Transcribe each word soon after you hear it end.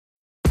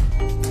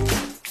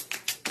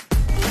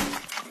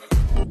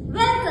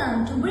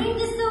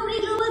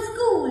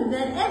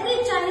every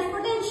child's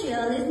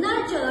potential is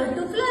nurtured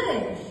to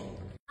flourish.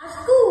 Our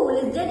school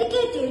is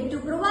dedicated to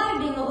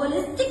providing a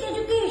holistic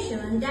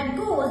education that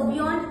goes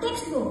beyond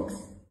textbooks.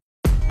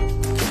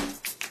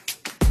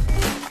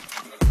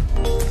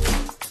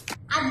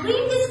 At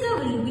Brain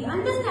Discovery, we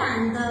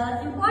understand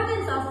the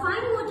importance of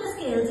fine motor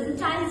skills in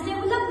child's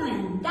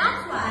development.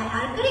 That's why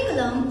our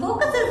curriculum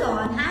focuses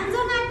on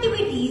hands-on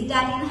activities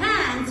that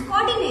enhance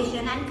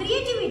coordination and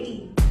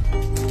creativity.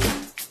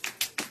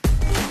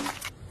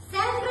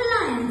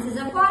 Self-reliance is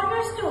a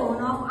cornerstone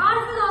of our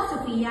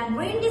philosophy at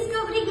Brain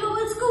Discovery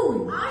Global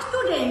School. Our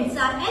students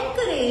are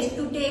encouraged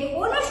to take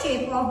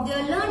ownership of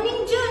their learning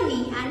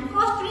journey and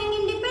fostering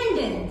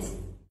independence.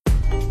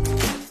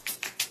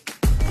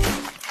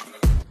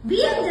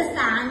 We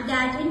understand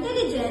that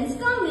intelligence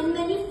comes in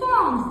many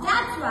forms.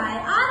 That's why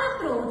our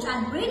approach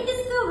at Brain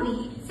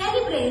Discovery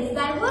celebrates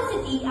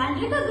diversity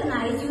and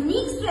recognizes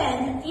unique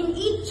strengths in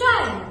each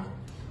child.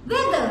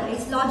 Whether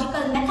it's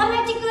logical,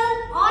 mathematical,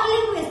 or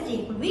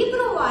linguistic, we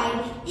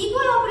provide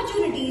equal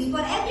opportunities for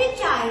every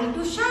child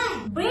to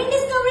shine. Brain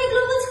Discovery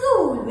Global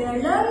School, where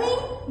learning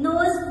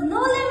knows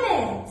no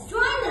limits.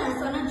 Join us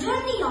on a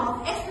journey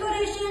of exploration.